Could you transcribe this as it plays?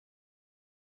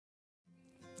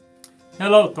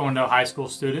Hello, Thorndale High School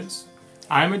students.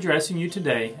 I am addressing you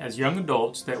today as young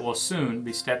adults that will soon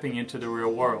be stepping into the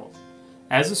real world.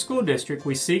 As a school district,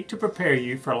 we seek to prepare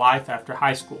you for life after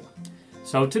high school.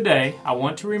 So today, I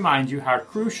want to remind you how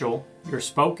crucial your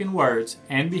spoken words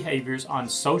and behaviors on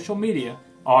social media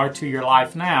are to your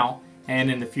life now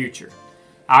and in the future.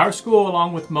 Our school,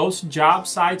 along with most job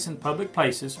sites and public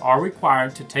places, are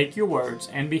required to take your words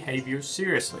and behaviors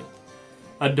seriously.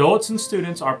 Adults and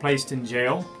students are placed in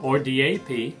jail or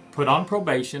DAP, put on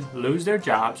probation, lose their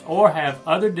jobs, or have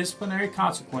other disciplinary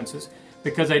consequences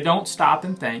because they don't stop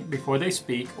and think before they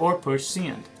speak or push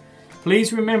send.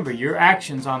 Please remember your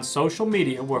actions on social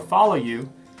media will follow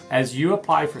you as you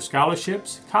apply for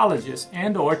scholarships, colleges,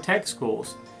 and/or tech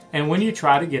schools, and when you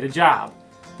try to get a job.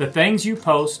 The things you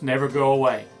post never go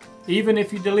away, even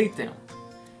if you delete them.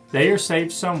 They are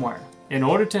saved somewhere. In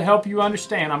order to help you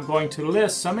understand, I'm going to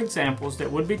list some examples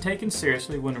that would be taken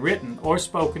seriously when written or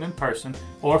spoken in person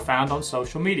or found on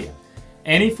social media.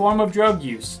 Any form of drug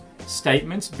use,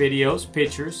 statements, videos,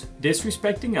 pictures,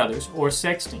 disrespecting others, or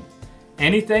sexting.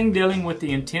 Anything dealing with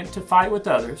the intent to fight with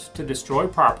others, to destroy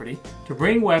property, to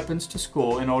bring weapons to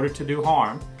school in order to do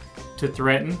harm, to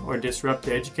threaten or disrupt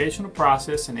the educational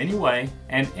process in any way,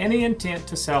 and any intent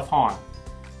to self-harm.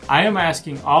 I am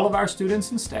asking all of our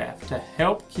students and staff to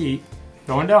help keep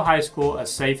Thorndale High School a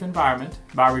safe environment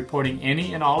by reporting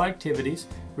any and all activities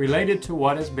related to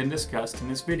what has been discussed in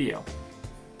this video.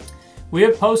 We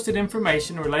have posted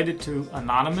information related to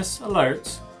anonymous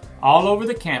alerts all over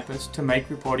the campus to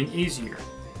make reporting easier.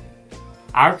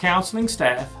 Our counseling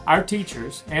staff, our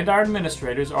teachers, and our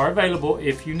administrators are available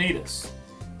if you need us.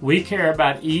 We care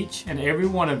about each and every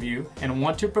one of you and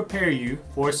want to prepare you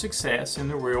for success in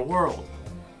the real world.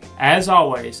 As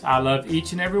always, I love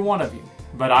each and every one of you,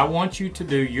 but I want you to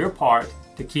do your part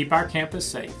to keep our campus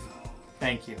safe.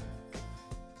 Thank you.